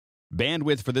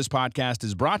Bandwidth for this podcast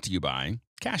is brought to you by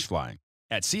CacheFly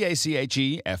at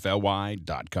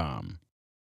CACHEFLY.com.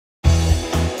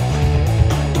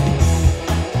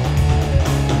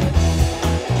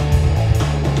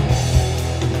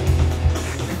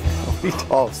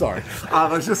 Oh, sorry.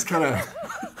 I was just kind of,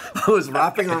 I was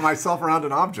wrapping myself around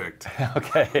an object.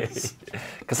 Okay,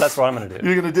 because that's what I'm going to do.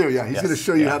 You're going to do, yeah. He's Yes, going to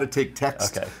show you how to take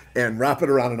text and wrap it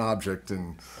around an object.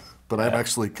 But I'm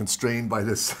actually constrained by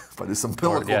this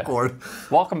umbilical cord.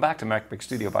 Welcome back to MacBreak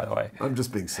Studio, by the way. I'm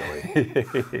just being silly.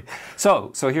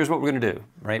 So here's what we're going to do,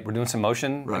 right? We're doing some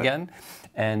motion again.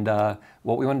 And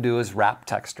what we want to do is wrap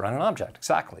text around an object,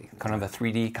 exactly. Kind of a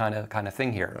 3D kind of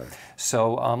thing here. Right.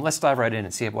 So let's dive right in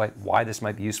and see why this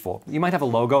might be useful. You might have a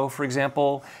logo, for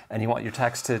example, and you want your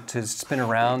text to spin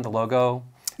around the logo.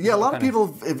 Yeah, a lot of people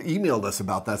have emailed us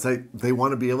about that. They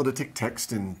want to be able to take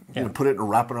text and put it and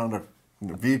wrap it around a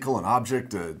vehicle, an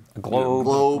object, a globe,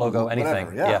 logo, anything.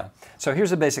 Whatever, yeah. So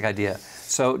here's a basic idea.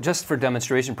 So just for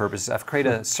demonstration purposes, I've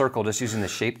created a circle just using the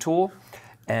shape tool.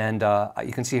 And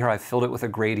you can see here I've filled it with a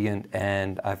gradient,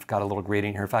 and I've got a little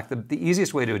gradient here. In fact, the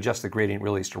easiest way to adjust the gradient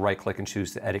really is to right-click and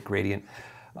choose the Edit Gradient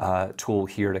tool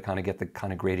here to kind of get the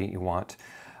kind of gradient you want.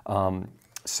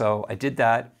 So I did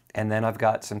that, and then I've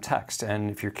got some text. And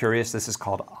if you're curious, this is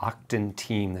called Octane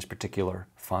Team, this particular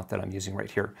font that I'm using right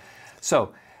here.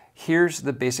 So here's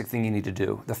the basic thing you need to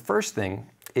do. The first thing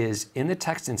is in the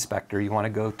text inspector, you want to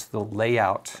go to the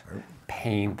layout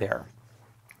pane there.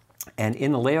 And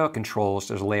in the layout controls,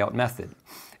 there's a layout method.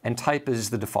 And type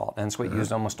is the default, and it's what you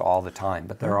use almost all the time.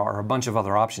 But there are a bunch of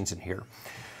other options in here.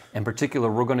 In particular,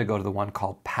 we're going to go to the one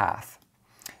called path.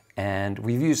 And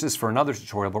we've used this for another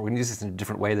tutorial, but we're going to use this in a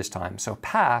different way this time. So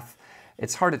path,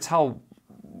 it's hard to tell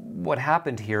what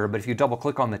happened here, but if you double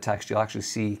click on the text, you'll actually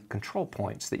see control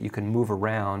points that you can move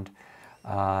around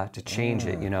to change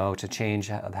it, to change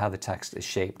how the text is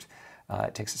shaped.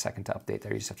 It takes a second to update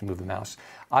there. You just have to move the mouse.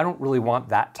 I don't really want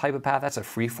that type of path. That's a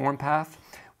free-form path.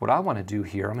 What I want to do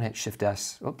here, I'm going to hit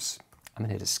Shift-S. Oops. I'm going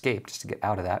to hit Escape just to get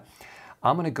out of that.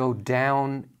 I'm going to go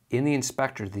down in the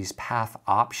inspector to these path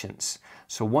options.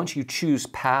 So once you choose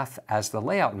path as the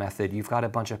layout method, you've got a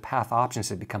bunch of path options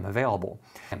that become available.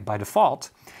 And by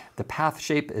default, the path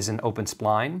shape is an open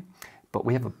spline, but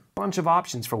we have a bunch of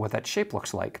options for what that shape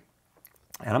looks like.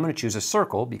 And I'm going to choose a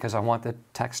circle because I want the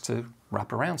text to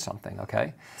wrap around something,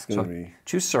 okay? So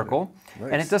choose circle,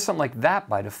 and it does something like that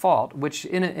by default, which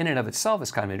in and of itself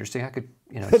is kind of interesting. I could,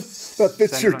 that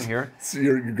fits your, here.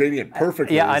 Your gradient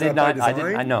perfectly. Yeah, I did not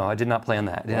plan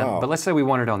that. Wow. But let's say we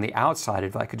wanted on the outside,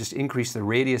 if I could just increase the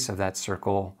radius of that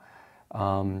circle,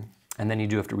 and then you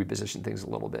do have to reposition things a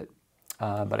little bit.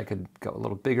 But I could go a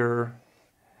little bigger,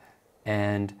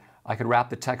 and I could wrap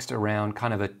the text around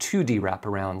kind of a 2D wrap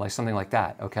around, like something like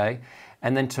that, okay?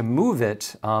 And then to move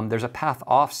it, there's a path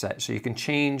offset, so you can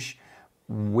change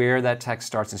where that text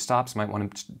starts and stops. You might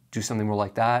want to do something more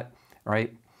like that,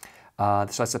 right? So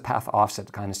that's a path offset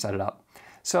to kind of set it up.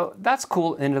 So that's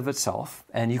cool in and of itself,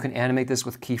 and you can animate this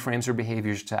with keyframes or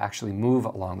behaviors to actually move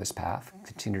along this path,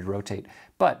 continue to rotate.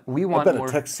 But we want I bet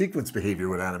a text sequence behavior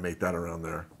would animate that around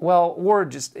there. Well, or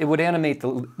just, it would animate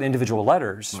the individual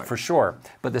letters, for sure.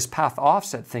 But this path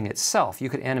offset thing itself, you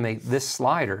could animate this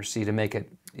slider, see, to make it,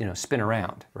 spin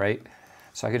around, right?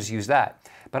 So I could just use that.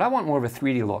 But I want more of a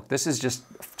 3D look. This is just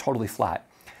totally flat.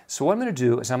 So what I'm going to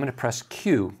do is I'm going to press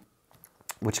Q,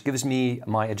 which gives me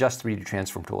my Adjust 3D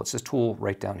Transform tool. It's this tool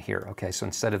right down here, okay? So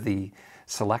instead of the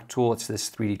Select tool, it's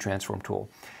this 3D Transform tool.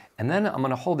 And then I'm going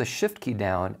to hold the Shift key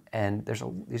down, and there's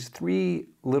these 3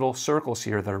 little circles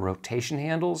here that are rotation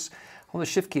handles. Hold the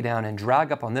Shift key down and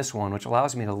drag up on this one, which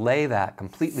allows me to lay that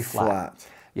completely flat.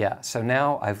 Yeah, so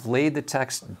now I've laid the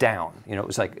text down.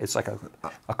 It's like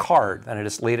a card, and I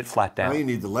just laid it flat down. Now you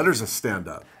need the letters to stand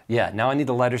up. Yeah, now I need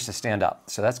the letters to stand up.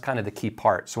 So that's kind of the key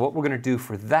part. So what we're going to do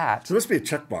for that... So there must be a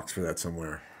checkbox for that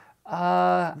somewhere. No?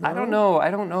 I don't know.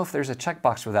 I don't know if there's a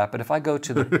checkbox for that, but if I go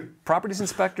to the Properties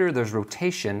Inspector, there's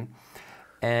Rotation.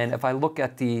 And if I look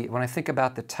at when I think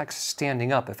about the text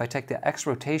standing up, if I take the X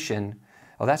rotation,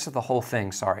 oh, that's the whole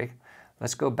thing, sorry.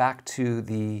 Let's go back to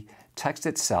the text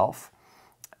itself.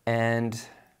 And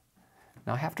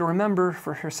now I have to remember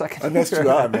for a second. I messed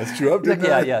you up, didn't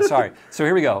I? Yeah, sorry. So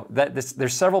here we go.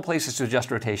 There's several places to adjust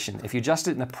rotation. If you adjust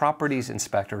it in the Properties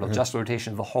Inspector, it'll adjust the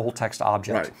rotation of the whole text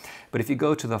object. Right. But if you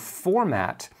go to the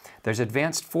Format, there's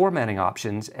advanced formatting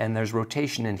options, and there's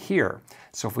rotation in here.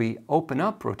 So if we open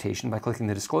up rotation by clicking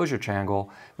the disclosure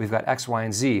triangle, we've got X, Y,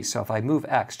 and Z. So if I move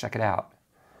X, check it out.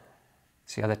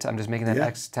 See how I'm just making that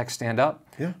X text stand up?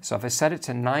 Yeah. So if I set it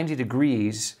to 90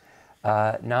 degrees,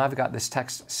 now I've got this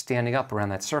text standing up around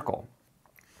that circle.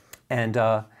 And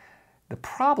The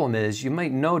problem is, you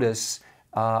might notice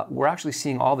we're actually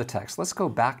seeing all the text. Let's go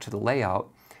back to the layout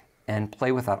and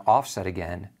play with that offset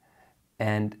again.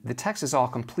 And the text is all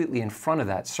completely in front of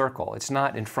that circle. It's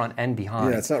not in front and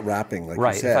behind. Yeah, it's not wrapping like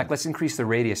right. you said. In fact, let's increase the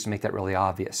radius to make that really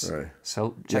obvious. Right.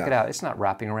 So check it out. It's not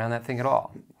wrapping around that thing at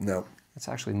all. No. Let's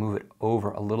actually move it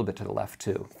over a little bit to the left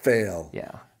too. Fail.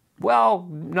 Yeah. Well,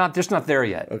 just not there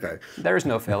yet. Okay. There's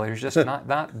no failure. It's just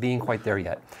not being quite there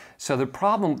yet. So the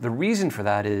problem, the reason for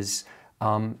that is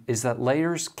that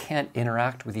layers can't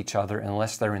interact with each other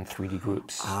unless they're in 3D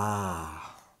groups. Ah.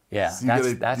 Yeah,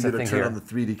 So that's the thing turn here. on the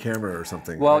 3D camera or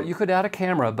something. Well, right? you could add a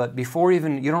camera, but before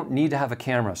even, you don't need to have a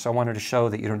camera. So I wanted to show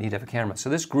that you don't need to have a camera. So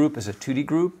this group is a 2D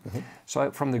group.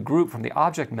 So from the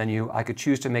object menu, I could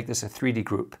choose to make this a 3D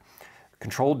group.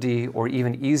 Control D, or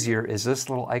even easier is this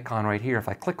little icon right here. If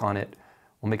I click on it,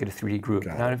 we'll make it a 3D group.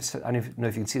 And I don't know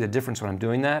if you can see the difference when I'm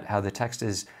doing that, how the text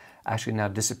is actually now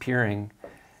disappearing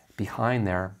behind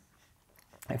there.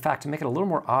 In fact, to make it a little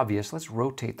more obvious, let's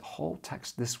rotate the whole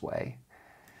text this way.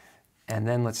 And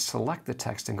then let's select the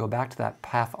text and go back to that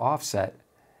path offset.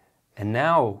 And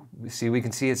now, we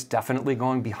can see it's definitely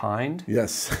going behind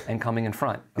and coming in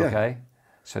front, okay?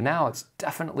 So now it's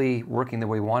definitely working the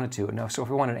way we want it to. Now, so if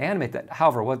we want to animate that,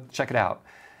 however, check it out.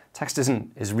 Text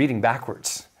is reading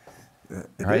backwards,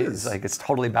 right? It's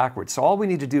totally backwards. So all we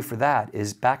need to do for that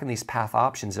is back in these path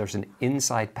options, there's an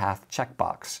inside path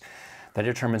checkbox that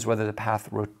determines whether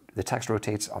the text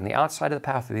rotates on the outside of the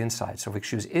path or the inside. So if we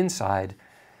choose inside,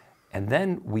 and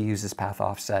then we use this path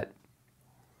offset,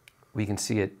 we can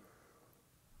see it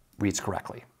reads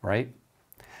correctly, right?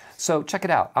 So check it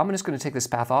out. I'm just going to take this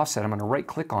path offset. I'm going to right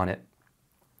click on it,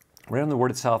 right on the word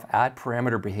itself, add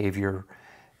parameter behavior,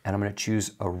 and I'm going to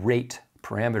choose a rate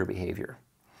parameter behavior.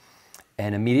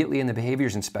 And immediately in the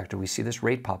behaviors inspector, we see this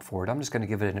rate pop forward. I'm just going to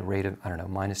give it a rate of, I don't know,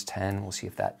 -10. We'll see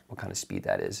what kind of speed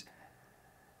that is.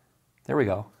 There we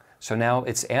go. So now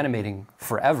it's animating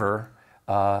forever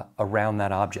around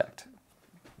that object.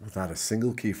 Without a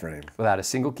single keyframe. Without a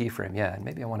single keyframe, yeah. And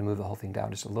maybe I want to move the whole thing down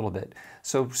just a little bit.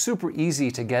 So super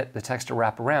easy to get the text to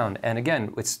wrap around. And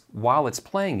again, while it's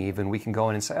playing even, we can go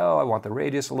in and say, oh, I want the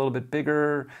radius a little bit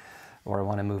bigger, or I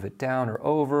want to move it down or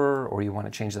over, or you want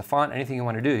to change the font. Anything you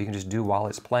want to do, you can just do while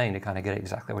it's playing to kind of get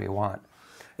exactly what you want.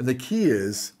 And the key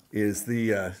is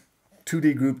the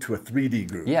 2D group to a 3D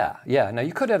group. Yeah, yeah. Now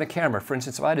you could add a camera. For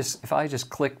instance, if I just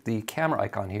click the camera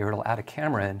icon here, it'll add a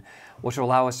camera in, which will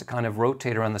allow us to kind of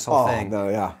rotate around this whole thing. Oh, no,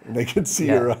 yeah. They can see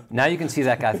your... Now you can see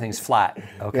that guy thing's flat,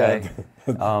 okay?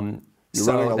 You're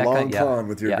running a long con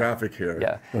with your graphic here.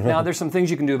 Yeah. Now there's some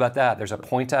things you can do about that. There's a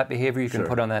point at behavior you can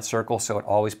put on that circle so it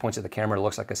always points at the camera. It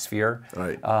looks like a sphere.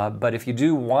 Right. But if you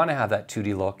do want to have that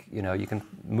 2D look, you can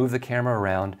move the camera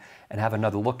around and have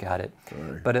another look at it.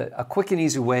 Right. But a quick and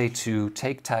easy way to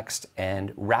take text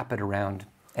and wrap it around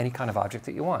any kind of object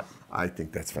that you want. I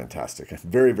think that's fantastic.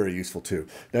 Very, very useful too.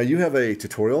 Now you have a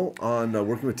tutorial on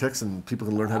working with text, and people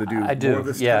can learn how to do more of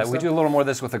this kind of stuff? We do a little more of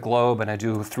this with a globe, and I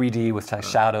do 3D with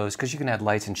text shadows, because you can add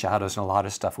lights and shadows and a lot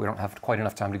of stuff. We don't have quite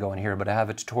enough time to go in here, but I have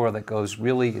a tutorial that goes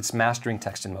it's mastering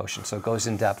text in motion. So it goes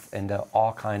in depth into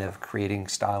all kind of creating,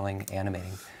 styling,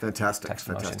 animating. Fantastic,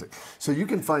 fantastic. So you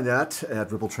can find that at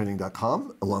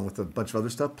rippletraining.com, along with a bunch of other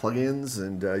stuff, plugins,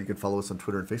 and you can follow us on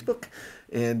Twitter and Facebook.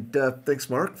 And thanks,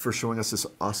 Mark, for showing us this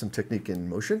awesome technique in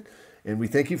motion. And we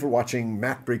thank you for watching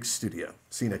MacBreak Studio.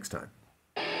 See you next time.